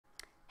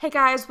Hey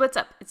guys, what's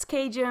up? It's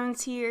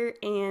Kjones here,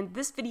 and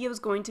this video is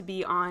going to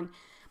be on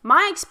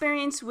my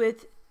experience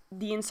with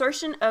the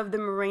insertion of the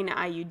Merina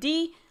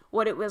IUD,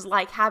 what it was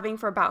like having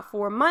for about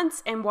 4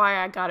 months, and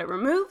why I got it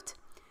removed.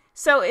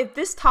 So if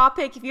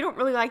you don't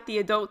really like the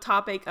adult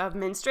topic of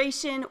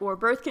menstruation or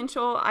birth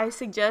control, I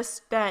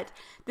suggest that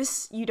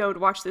you don't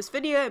watch this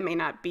video. It may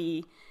not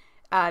be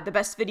the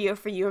best video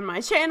for you on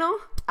my channel.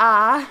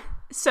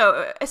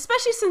 So,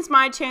 especially since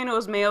my channel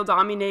is male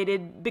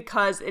dominated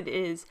because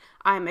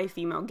I'm a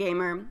female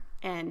gamer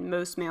and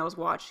most males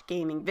watch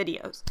gaming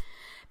videos.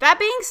 That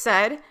being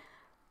said,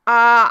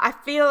 I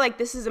feel like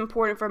this is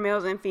important for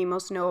males and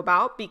females to know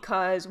about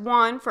because,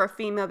 one, for a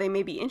female, they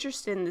may be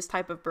interested in this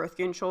type of birth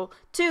control.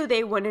 Two,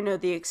 they want to know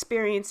the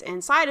experience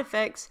and side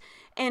effects.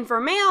 And for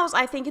males,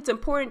 I think it's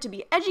important to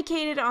be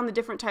educated on the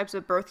different types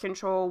of birth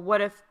control,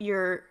 what if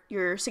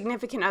your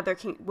significant other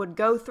would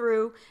go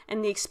through,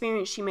 and the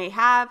experience she may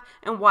have,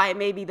 and why it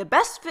may be the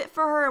best fit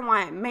for her, and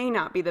why it may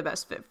not be the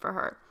best fit for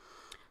her.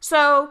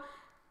 So,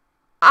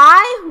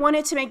 I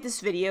wanted to make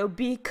this video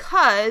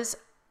because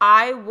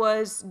I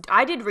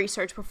did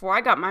research before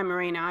I got my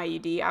Merina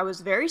IUD. I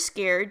was very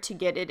scared to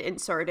get it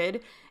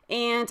inserted,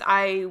 and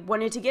I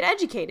wanted to get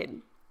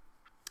educated.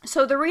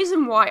 So the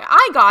reason why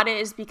I got it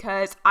is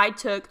because I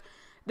took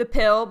the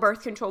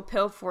birth control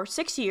pill, for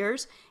 6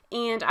 years,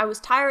 and I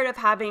was tired of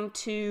having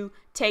to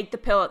take the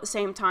pill at the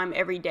same time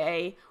every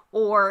day,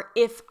 or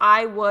if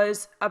I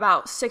was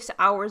about 6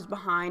 hours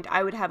behind,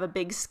 I would have a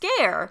big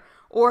scare,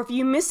 or if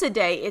you miss a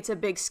day, it's a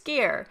big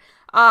scare.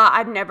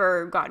 I've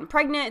never gotten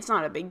pregnant. It's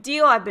not a big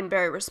deal. I've been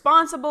very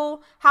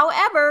responsible.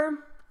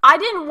 However, I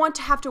didn't want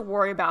to have to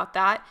worry about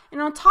that. And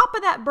on top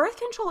of that, birth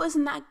control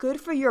isn't that good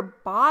for your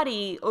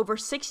body over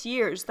 6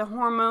 years, the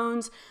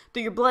hormones,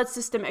 through your blood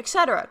system,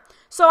 etc.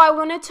 So I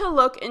wanted to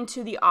look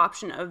into the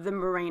option of the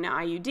Merina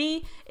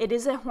IUD. It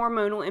is a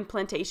hormonal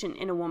implantation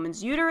in a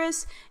woman's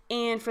uterus.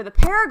 And for the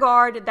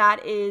Paragard,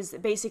 that is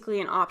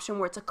basically an option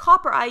where it's a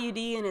copper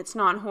IUD and it's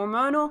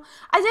non-hormonal.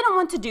 I didn't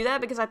want to do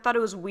that because I thought it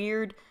was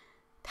weird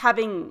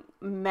having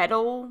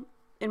metal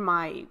in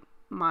my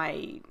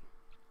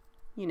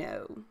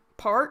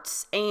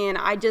parts, and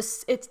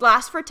it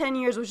lasts for 10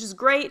 years, which is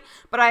great,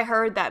 but I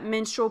heard that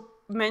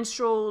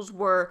menstruals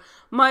were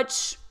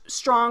much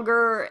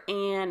stronger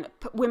and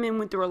women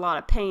went through a lot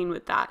of pain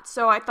with that.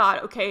 So I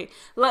thought, okay,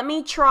 let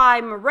me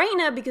try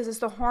Merina because it's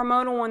the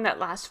hormonal one that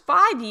lasts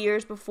 5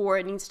 years before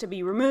it needs to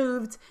be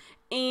removed,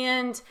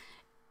 and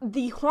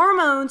the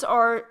hormones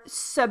are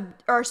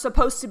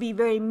supposed to be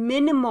very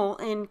minimal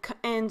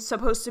and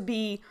supposed to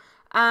be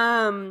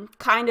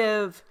kind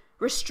of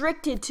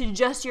restricted to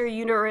just your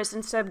uterus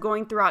instead of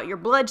going throughout your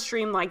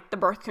bloodstream like the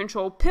birth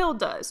control pill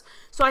does.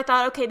 So I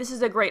thought, okay, this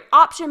is a great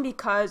option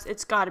because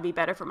it's got to be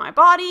better for my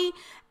body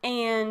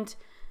and,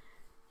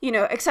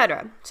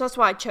 etc. So that's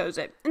why I chose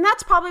it. And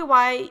that's probably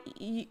why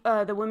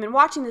the women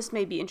watching this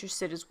may be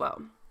interested as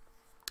well.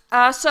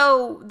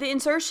 So the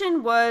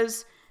insertion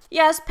was,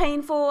 yes,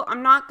 painful.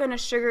 I'm not going to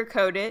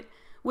sugarcoat it.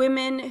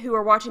 Women who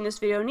are watching this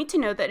video need to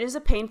know that it is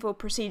a painful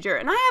procedure,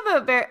 and I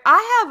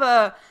have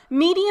a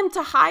medium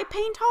to high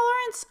pain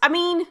tolerance. I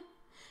mean,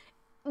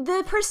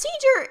 the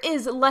procedure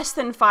is less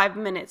than 5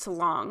 minutes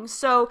long.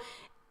 So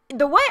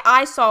the way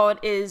I saw it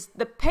is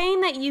the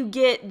pain that you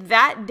get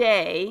that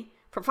day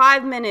for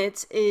 5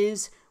 minutes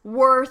is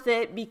worth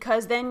it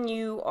because then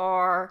you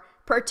are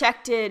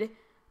protected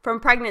from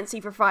pregnancy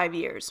for 5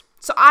 years.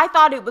 So I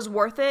thought it was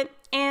worth it.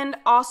 And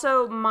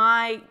also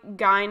my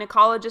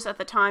gynecologist at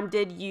the time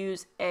did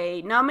use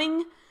a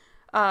numbing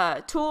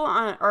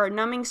tool or a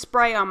numbing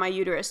spray on my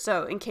uterus.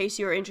 So in case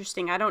you're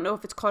interested, I don't know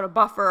if it's called a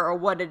buffer or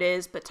what it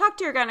is, but talk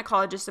to your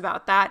gynecologist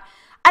about that.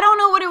 I don't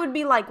know what it would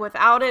be like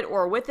without it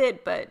or with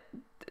it, but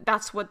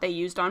that's what they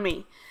used on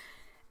me.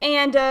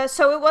 And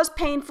so it was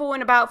painful,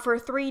 and for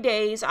 3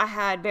 days I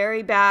had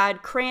very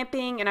bad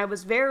cramping, and I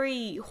was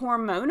very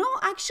hormonal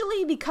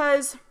actually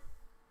because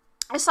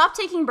I stopped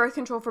taking birth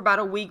control for about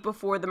a week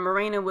before the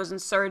Merina was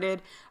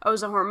inserted. I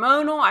was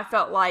hormonal.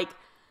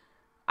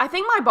 I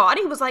think my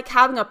body was like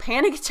having a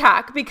panic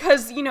attack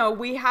because,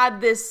 we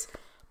had this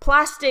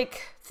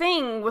plastic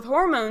thing with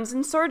hormones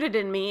inserted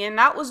in me, and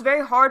that was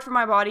very hard for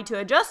my body to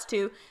adjust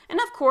to. And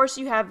of course,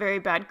 you have very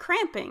bad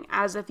cramping,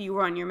 as if you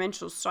were on your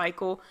menstrual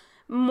cycle,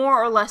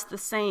 more or less the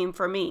same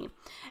for me.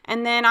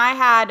 And then I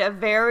had a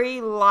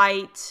very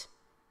light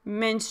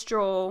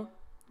menstrual,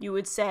 you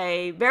would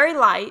say, very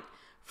light,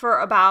 for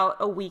about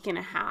a week and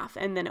a half,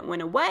 and then it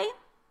went away,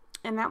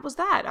 and that was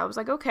that. I was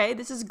like, okay,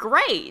 this is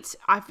great.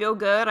 I feel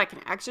good. I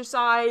can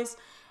exercise.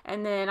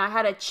 And then I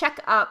had a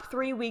check-up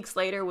 3 weeks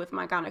later with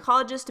my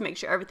gynecologist to make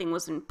sure everything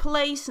was in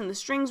place and the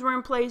strings were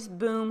in place.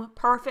 Boom,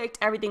 perfect.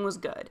 Everything was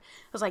good.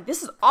 I was like,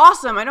 this is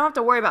awesome. I don't have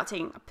to worry about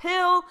taking a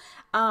pill.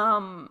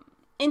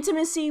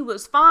 Intimacy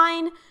was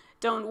fine.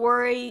 Don't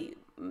worry.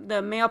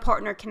 The male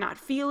partner cannot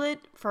feel it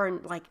for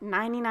like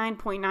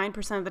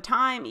 99.9% of the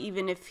time,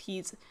 even if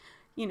he's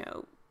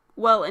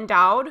well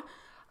endowed.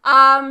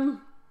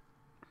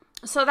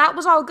 So that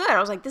was all good. I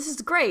was like, this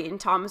is great. And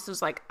Thomas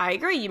was like, I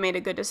agree. You made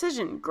a good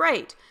decision.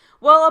 Great.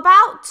 Well,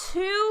 about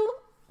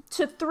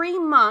to 3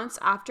 months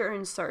after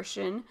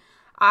insertion,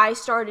 I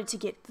started to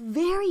get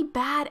very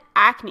bad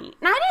acne.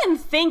 And I didn't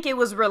think it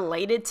was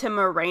related to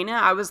Mirena.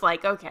 I was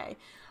like, okay,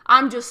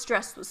 I'm just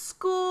stressed with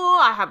school.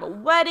 I have a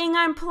wedding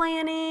I'm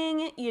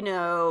planning,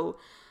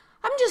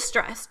 I'm just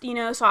stressed,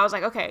 So I was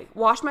like, okay,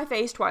 wash my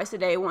face twice a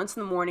day, once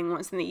in the morning,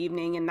 once in the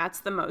evening. And that's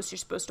the most you're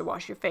supposed to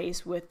wash your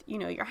face with,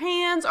 your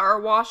hands or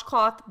a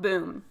washcloth,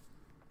 boom.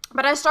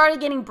 But I started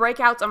getting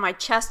breakouts on my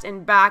chest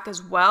and back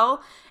as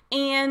well.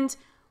 And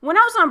when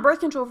I was on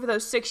birth control for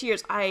those 6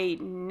 years, I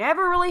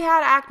never really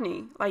had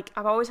acne. Like,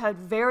 I've always had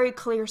very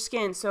clear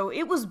skin, so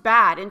it was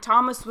bad. And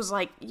Thomas was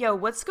like, yo,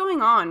 what's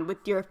going on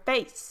with your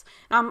face?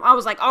 And I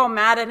was like, all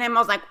mad at him. I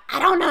was like, I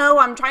don't know.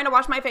 I'm trying to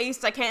wash my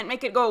face. I can't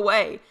make it go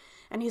away.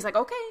 And he's like,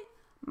 okay,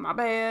 my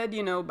bad,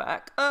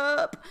 back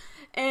up.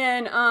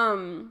 And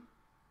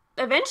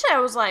eventually I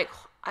was like,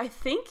 I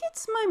think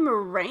it's my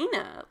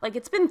Mirena. Like,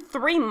 it's been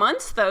 3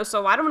 months, though,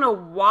 so I don't know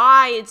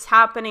why it's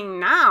happening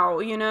now,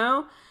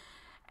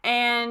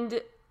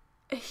 And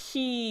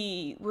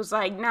he was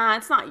like, nah,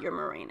 it's not your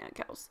Mirena,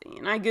 Kelsey.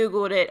 And I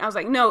Googled it. I was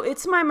like, no,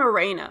 it's my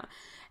Mirena.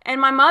 And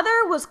my mother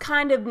was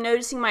kind of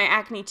noticing my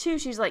acne too.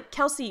 She's like,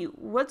 Kelsey,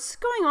 what's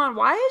going on?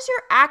 Why is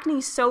your acne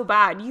so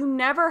bad? You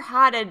never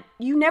had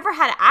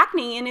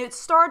acne, and it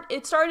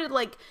started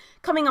like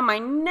coming on my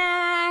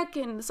neck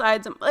and the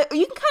sides. You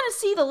can kind of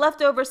see the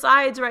leftover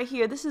sides right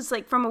here. This is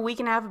like from a week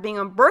and a half of being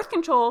on birth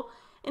control.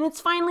 And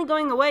it's finally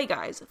going away,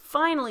 guys.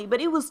 Finally.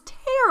 But it was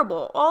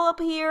terrible. All up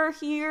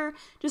here,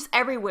 just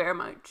everywhere.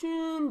 My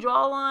chin,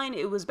 jawline.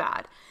 It was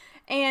bad.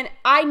 And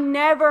I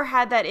never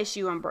had that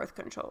issue on birth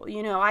control.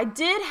 I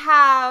did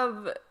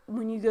have,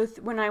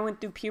 when I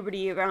went through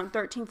puberty around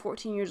 13,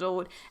 14 years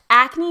old,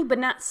 acne, but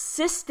not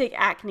cystic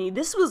acne.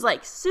 This was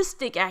like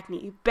cystic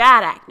acne,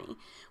 bad acne.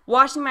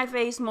 Washing my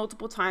face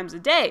multiple times a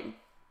day.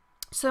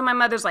 So my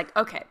mother's like,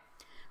 okay,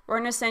 we're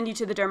going to send you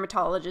to the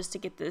dermatologist to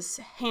get this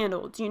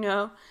handled,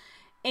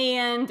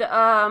 And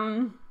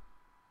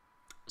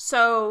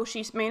so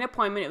she made an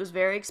appointment. It was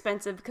very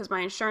expensive because my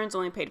insurance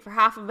only paid for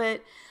half of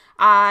it.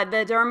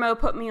 The dermo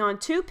put me on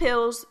 2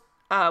 pills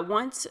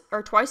once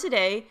or twice a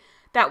day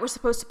that were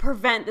supposed to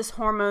prevent this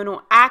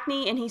hormonal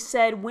acne. And he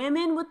said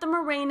women with the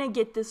Mirena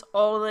get this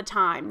all the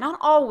time. Not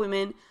all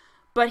women,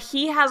 but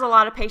he has a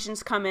lot of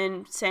patients come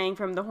in saying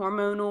from the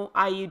hormonal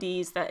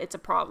IUDs that it's a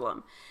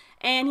problem.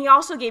 And he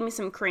also gave me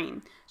some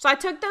cream. So I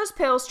took those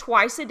pills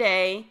twice a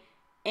day.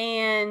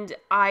 And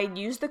I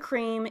used the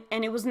cream,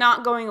 and it was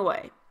not going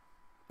away.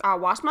 I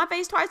washed my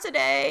face twice a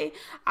day.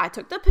 I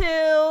took the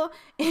pill,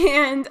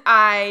 and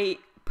I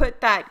put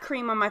that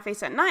cream on my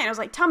face at night. I was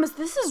like, Thomas,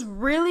 this is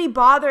really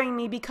bothering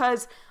me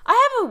because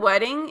I have a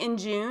wedding in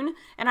June,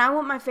 and I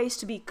want my face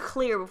to be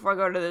clear before I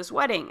go to this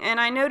wedding.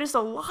 And I noticed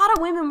a lot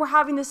of women were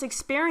having this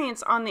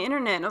experience on the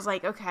internet, and I was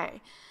like,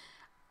 okay,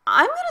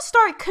 I'm going to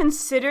start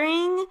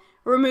considering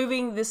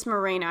removing this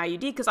Merina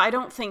IUD because I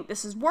don't think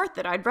this is worth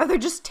it. I'd rather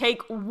just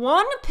take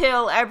 1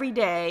 pill every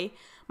day,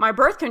 my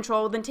birth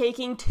control, than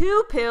taking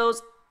 2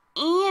 pills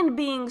and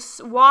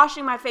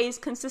washing my face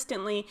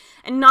consistently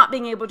and not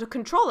being able to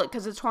control it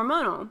because it's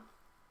hormonal.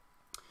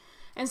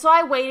 And so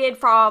I waited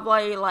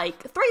probably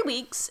like 3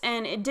 weeks,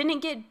 and it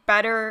didn't get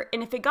better.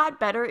 And if it got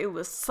better, it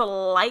was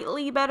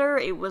slightly better.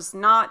 It was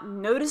not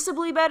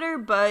noticeably better,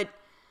 but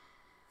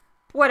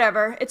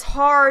whatever. It's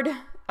hard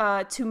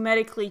to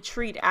medically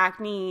treat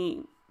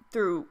acne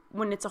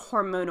when it's a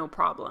hormonal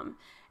problem.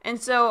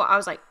 And so I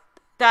was like,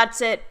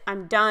 that's it.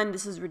 I'm done.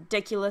 This is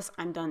ridiculous.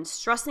 I'm done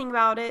stressing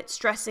about it.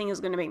 Stressing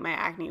is going to make my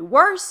acne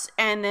worse.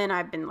 And then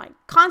I've been like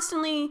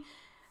constantly,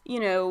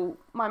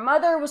 my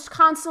mother was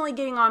constantly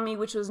getting on me,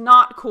 which was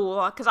not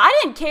cool because I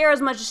didn't care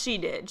as much as she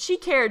did. She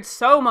cared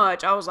so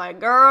much. I was like,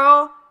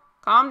 girl,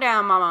 calm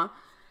down, mama.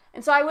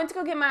 And so I went to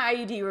go get my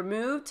IUD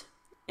removed.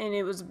 And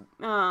it was,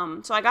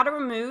 so I got it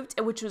removed,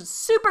 which was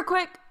super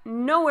quick,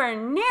 nowhere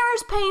near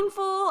as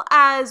painful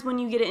as when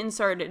you get it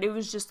inserted. It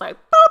was just like,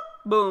 boop,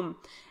 boom.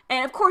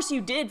 And of course you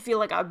did feel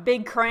like a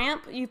big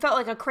cramp. You felt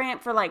like a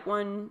cramp for like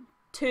 1,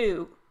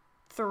 2,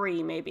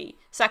 3 maybe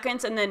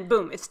seconds, and then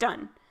boom, it's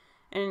done.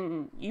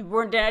 And I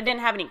didn't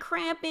have any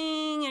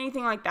cramping,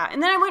 anything like that.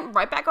 And then I went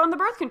right back on the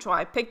birth control.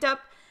 I picked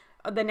up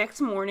the next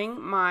morning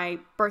my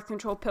birth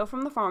control pill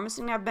from the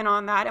pharmacy, and I've been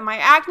on that, and my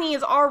acne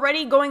is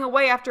already going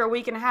away after a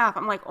week and a half.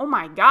 I'm like, oh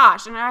my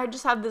gosh. And I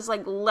just have this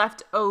like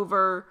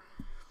leftover,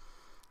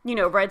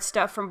 red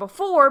stuff from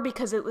before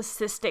because it was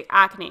cystic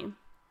acne.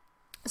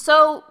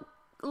 So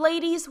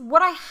ladies,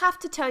 what I have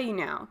to tell you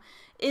now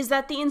is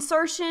that the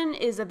insertion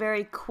is a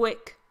very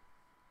quick,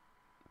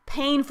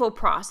 painful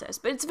process,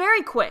 but it's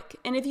very quick.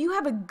 And if you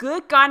have a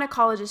good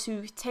gynecologist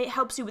who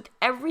helps you with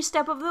every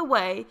step of the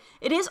way,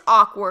 it is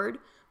awkward,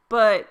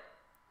 but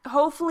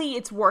hopefully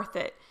it's worth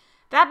it.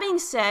 That being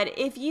said,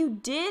 if you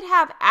did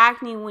have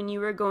acne when you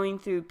were going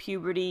through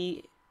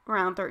puberty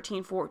around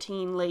 13,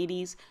 14,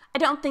 ladies, I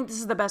don't think this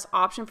is the best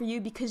option for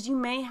you because you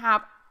may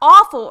have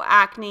awful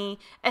acne,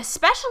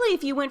 especially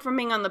if you went from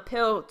being on the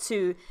pill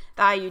to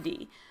the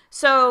IUD.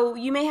 So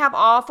you may have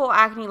awful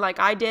acne like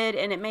I did,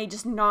 and it may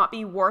just not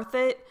be worth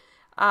it.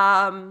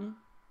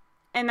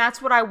 And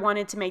that's what I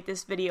wanted to make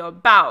this video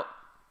about.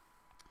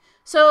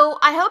 So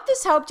I hope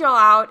this helped y'all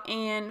out.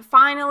 And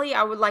finally,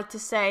 I would like to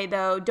say,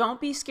 though,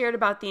 don't be scared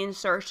about the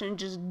insertion.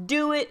 Just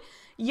do it.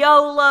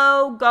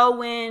 YOLO,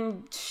 go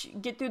in,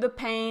 get through the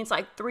pain. It's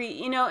like 3,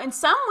 you know, and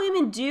some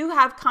women do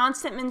have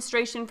constant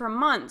menstruation for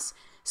months.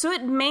 So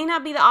it may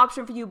not be the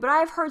option for you, but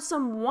I've heard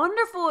some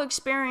wonderful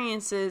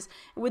experiences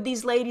with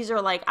these ladies who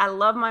are like, I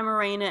love my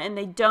Merina, and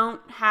they don't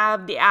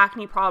have the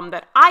acne problem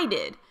that I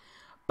did.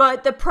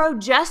 But the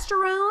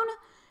progesterone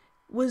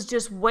was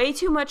just way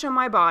too much on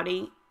my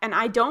body, and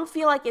I don't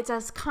feel like it's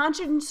as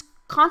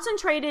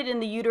concentrated in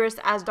the uterus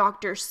as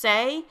doctors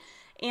say.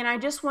 And I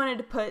just wanted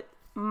to put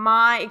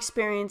my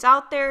experience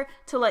out there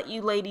to let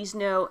you ladies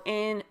know,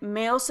 and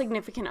male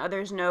significant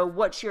others know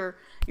what your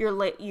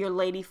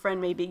lady friend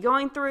may be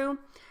going through.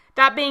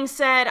 That being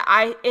said,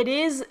 it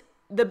is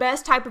the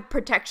best type of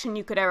protection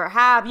you could ever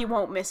have. You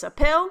won't miss a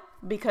pill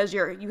because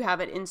you have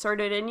it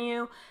inserted in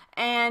you,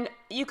 and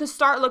you could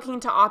start looking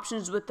into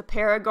options with the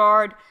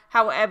Paragard.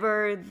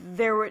 However,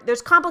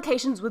 there's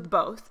complications with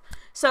both.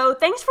 So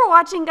thanks for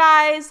watching,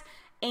 guys.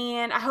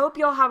 And I hope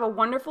y'all have a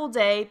wonderful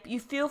day.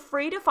 You feel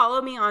free to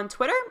follow me on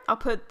Twitter. I'll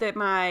put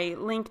my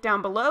link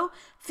down below.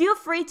 Feel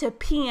free to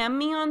PM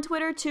me on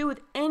Twitter too with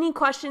any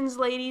questions,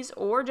 ladies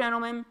or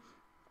gentlemen.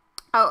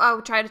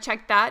 I'll try to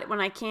check that when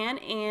I can.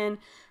 And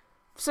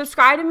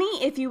subscribe to me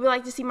if you would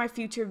like to see my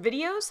future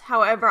videos.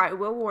 However, I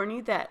will warn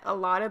you that a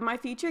lot of my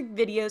future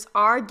videos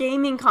are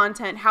gaming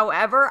content.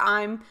 However,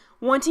 I'm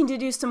wanting to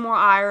do some more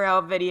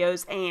IRL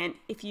videos, and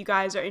if you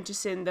guys are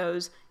interested in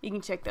those, you can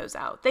check those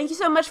out. Thank you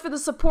so much for the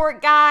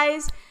support,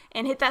 guys,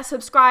 and hit that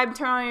subscribe,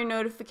 turn on your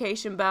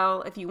notification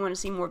bell if you want to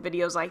see more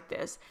videos like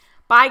this.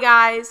 Bye,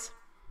 guys.